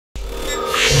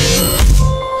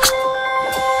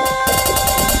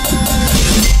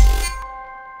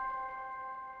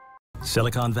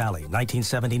Silicon Valley,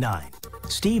 1979.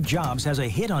 Steve Jobs has a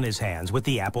hit on his hands with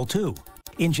the Apple II.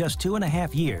 In just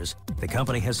 2.5 years, the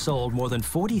company has sold more than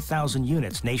 40,000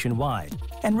 units nationwide,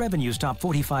 and revenues top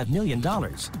 $45 million.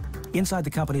 Inside the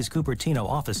company's Cupertino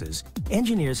offices,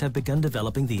 engineers have begun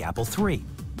developing the Apple III.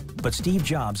 But Steve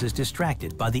Jobs is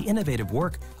distracted by the innovative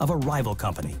work of a rival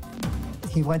company.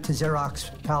 He went to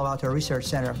Xerox Palo Alto Research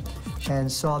Center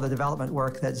and saw the development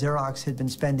work that Xerox had been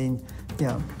spending,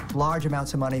 large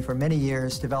amounts of money for many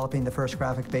years developing the first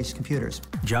graphic-based computers.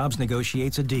 Jobs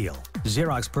negotiates a deal.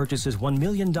 Xerox purchases $1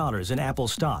 million in Apple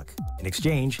stock. In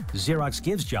exchange, Xerox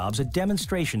gives Jobs a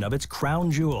demonstration of its crown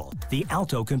jewel, the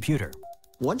Alto computer.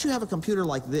 Once you have a computer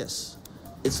like this,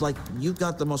 it's like you've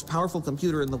got the most powerful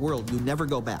computer in the world. You never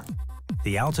go back.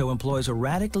 The Alto employs a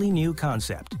radically new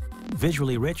concept.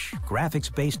 Visually rich,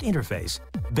 graphics-based interface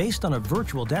based on a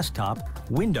virtual desktop,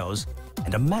 Windows,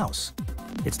 and a mouse.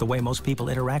 It's the way most people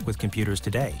interact with computers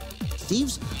today.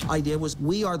 Steve's idea was,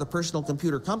 we are the personal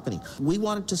computer company. We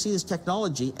wanted to see this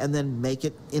technology and then make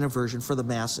it in a version for the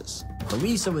masses. The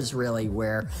Lisa was really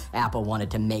where Apple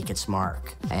wanted to make its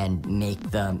mark and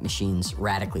make the machines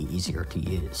radically easier to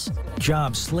use.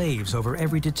 Jobs slaves over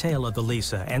every detail of the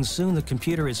Lisa, and soon the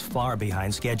computer is far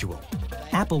behind schedule.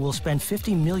 Apple will spend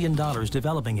 $50 million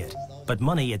developing it, but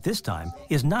money at this time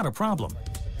is not a problem.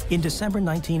 In December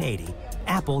 1980,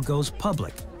 Apple goes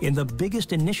public in the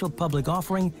biggest initial public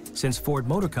offering since Ford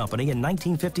Motor Company in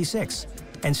 1956.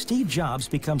 And Steve Jobs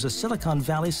becomes a Silicon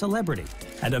Valley celebrity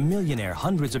and a millionaire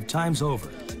hundreds of times over.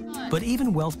 But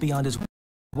even wealth beyond his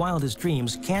wildest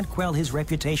dreams can't quell his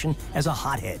reputation as a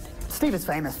hothead. Steve is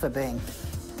famous for being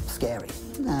scary.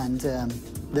 And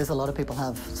there's a lot of people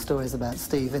have stories about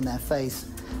Steve in their face,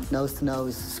 nose to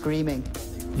nose, screaming.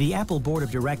 The Apple board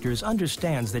of directors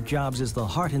understands that Jobs is the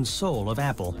heart and soul of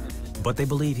Apple, but they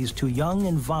believe he's too young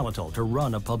and volatile to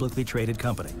run a publicly traded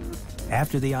company.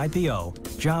 After the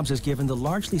IPO, Jobs is given the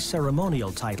largely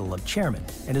ceremonial title of chairman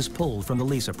and is pulled from the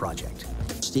Lisa project.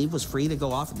 Steve was free to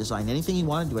go off and design anything he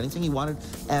wanted, do anything he wanted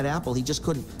at Apple. He just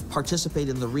couldn't participate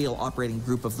in the real operating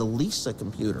group of the Lisa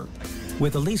computer.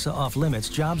 With the Lisa off limits,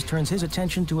 Jobs turns his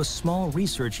attention to a small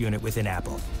research unit within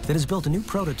Apple that has built a new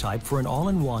prototype for an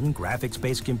all-in-one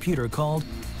graphics-based computer called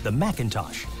the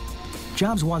Macintosh.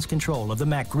 Jobs wants control of the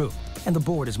Mac group, and the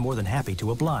board is more than happy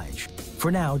to oblige.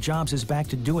 For now, Jobs is back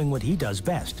to doing what he does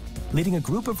best, leading a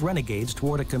group of renegades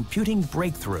toward a computing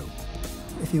breakthrough.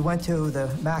 If you went to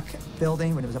the Mac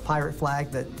building when there was a pirate flag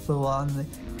that flew on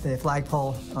the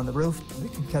flagpole on the roof,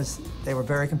 because they were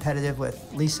very competitive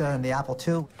with Lisa and the Apple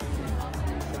II.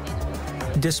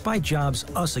 Despite Jobs'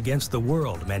 us against the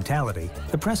world mentality,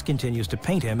 the press continues to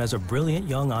paint him as a brilliant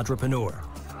young entrepreneur.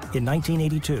 In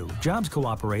 1982, Jobs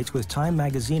cooperates with Time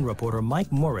magazine reporter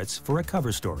Mike Moritz for a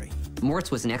cover story.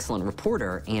 Moritz was an excellent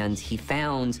reporter, and he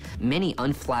found many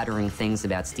unflattering things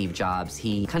about Steve Jobs.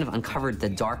 He kind of uncovered the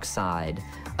dark side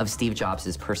of Steve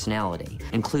Jobs' personality,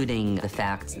 including the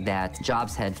fact that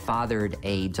Jobs had fathered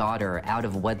a daughter out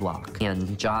of wedlock,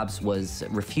 and Jobs was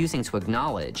refusing to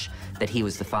acknowledge that he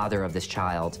was the father of this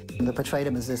child. They portrayed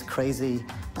him as this crazy,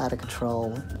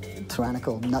 out-of-control,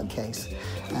 tyrannical nutcase,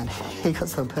 and he got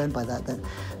so burned by that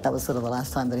that was sort of the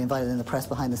last time that he invited in the press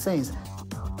behind the scenes.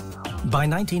 By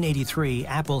 1983,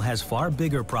 Apple has far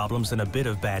bigger problems than a bit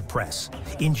of bad press.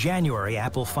 In January,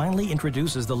 Apple finally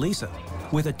introduces the Lisa.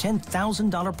 With a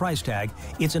 $10,000 price tag,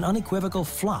 it's an unequivocal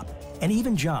flop, and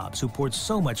even Jobs, who poured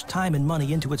so much time and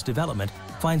money into its development,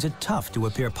 finds it tough to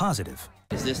appear positive.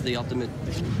 Is this the ultimate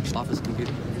office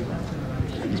computer?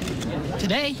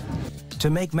 Today? To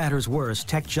make matters worse,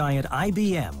 tech giant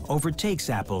IBM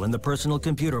overtakes Apple in the personal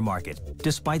computer market,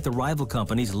 despite the rival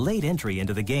company's late entry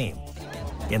into the game.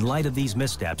 In light of these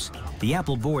missteps, the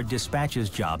Apple board dispatches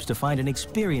Jobs to find an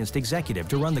experienced executive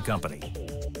to run the company.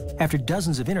 After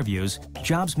dozens of interviews,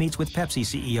 Jobs meets with Pepsi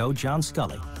CEO John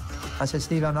Sculley. I said,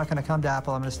 Steve, I'm not going to come to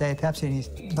Apple. I'm going to stay at Pepsi. And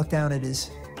he looked down at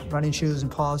his running shoes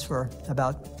and paused for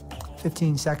about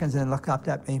 15 seconds and then looked up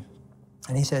at me.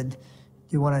 And he said, do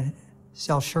you want to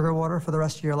sell sugar water for the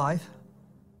rest of your life?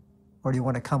 Or do you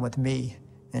want to come with me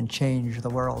and change the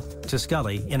world? To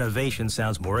Sculley, innovation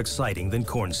sounds more exciting than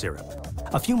corn syrup.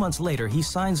 A few months later, he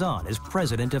signs on as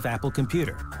president of Apple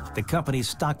Computer. The company's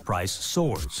stock price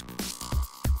soars.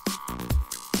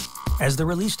 As the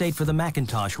release date for the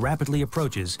Macintosh rapidly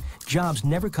approaches, Jobs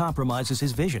never compromises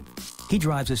his vision. He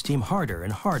drives his team harder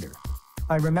and harder.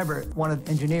 I remember one of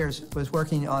the engineers was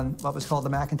working on what was called the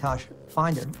Macintosh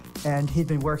Finder, and he'd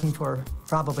been working for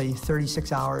probably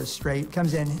 36 hours straight.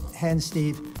 Comes in, hands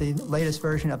Steve the latest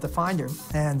version of the Finder,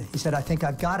 and he said, I think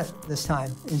I've got it this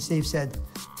time. And Steve said,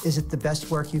 is it the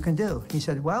best work you can do? He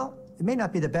said, well, it may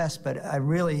not be the best, but I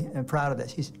really am proud of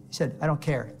this. He said, I don't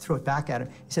care. Threw it back at him.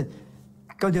 He said,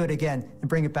 go do it again and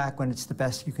bring it back when it's the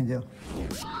best you can do.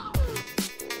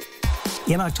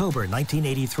 In October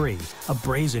 1983, a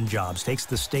brazen Jobs takes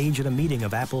the stage at a meeting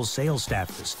of Apple's sales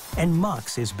staffers and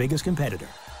mocks his biggest competitor.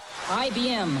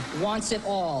 IBM wants it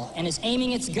all and is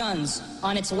aiming its guns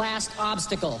on its last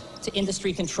obstacle to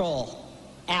industry control,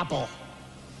 Apple.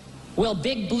 Will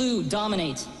Big Blue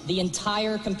dominate the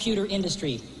entire computer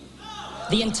industry?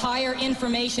 The entire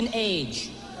information age?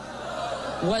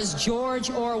 Was George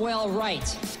Orwell right?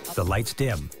 The lights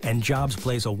dim, and Jobs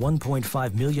plays a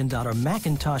 $1.5 million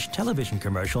Macintosh television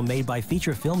commercial made by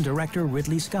feature film director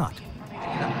Ridley Scott. We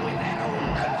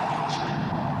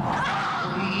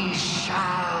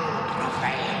shall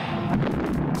prevail.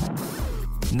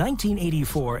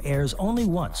 1984 airs only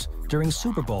once, during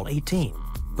Super Bowl 18,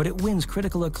 but it wins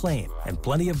critical acclaim and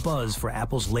plenty of buzz for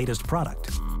Apple's latest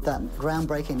product. That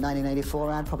groundbreaking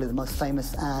 1984 ad, probably the most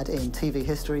famous ad in TV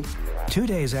history. 2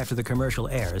 days after the commercial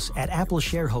airs, at Apple's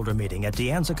shareholder meeting at De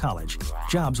Anza College,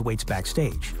 Jobs waits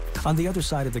backstage. On the other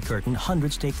side of the curtain,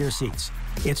 hundreds take their seats.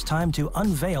 It's time to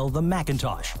unveil the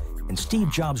Macintosh, and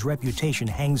Steve Jobs' reputation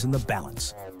hangs in the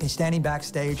balance. He's standing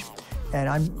backstage, and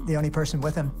I'm the only person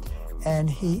with him, and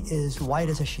he is white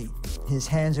as a sheet. His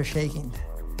hands are shaking,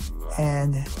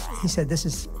 and he said, this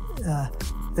is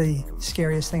the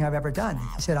scariest thing I've ever done.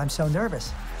 He said, I'm so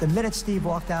nervous. The minute Steve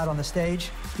walked out on the stage,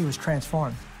 he was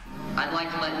transformed. I'd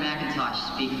like to let Macintosh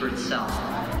speak for itself.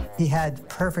 He had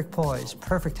perfect poise,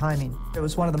 perfect timing. It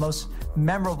was one of the most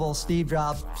memorable Steve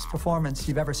Jobs performances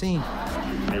you've ever seen.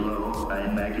 Hello,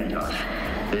 I'm Macintosh.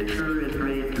 It sure is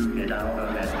great to get out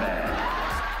of that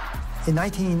bag. In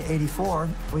 1984,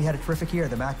 we had a terrific year.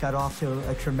 The Mac got off to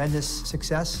a tremendous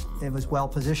success. It was well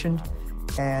positioned,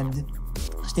 and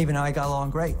Steve and I got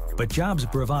along great. But Jobs'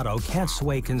 bravado can't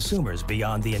sway consumers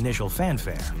beyond the initial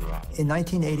fanfare. In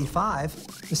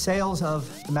 1985, the sales of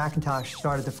the Macintosh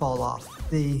started to fall off.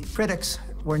 The critics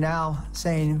were now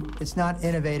saying, it's not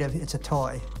innovative, it's a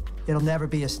toy. It'll never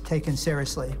be taken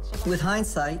seriously. With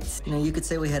hindsight, you could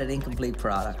say we had an incomplete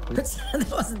product. There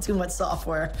wasn't too much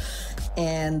software.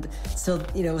 And so,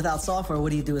 without software,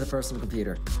 what do you do with a personal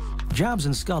computer? Jobs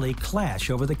and Scully clash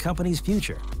over the company's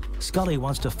future. Scully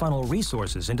wants to funnel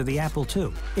resources into the Apple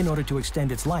II in order to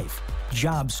extend its life.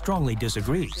 Jobs strongly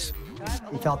disagrees.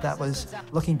 He felt that was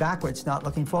looking backwards, not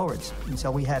looking forwards. And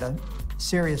so we had a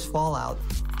serious fallout.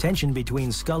 Tension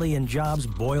between Scully and Jobs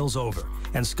boils over,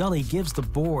 and Scully gives the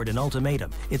board an ultimatum.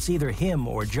 It's either him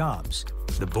or Jobs.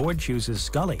 The board chooses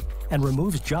Scully and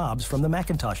removes Jobs from the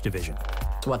Macintosh division.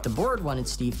 What the board wanted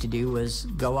Steve to do was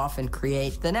go off and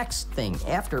create the next thing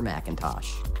after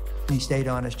Macintosh. He stayed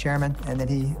on as chairman, and then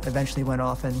he eventually went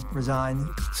off and resigned.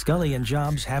 Scully and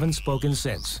Jobs haven't spoken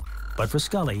since. But for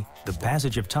Scully, the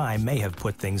passage of time may have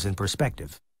put things in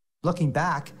perspective. Looking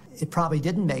back, it probably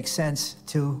didn't make sense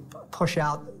to push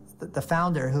out the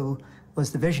founder who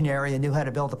was the visionary and knew how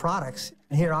to build the products.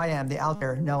 And here I am, the out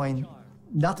there, knowing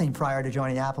nothing prior to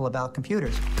joining Apple about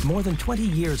computers. More than 20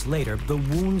 years later, the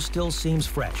wound still seems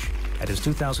fresh. At his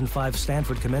 2005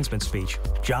 Stanford commencement speech,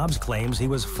 Jobs claims he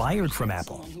was fired from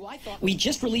Apple. We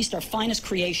just released our finest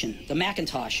creation, the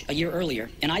Macintosh, a year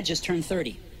earlier, and I just turned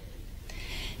 30.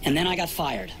 And then I got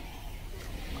fired.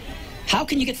 How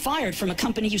can you get fired from a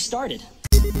company you started?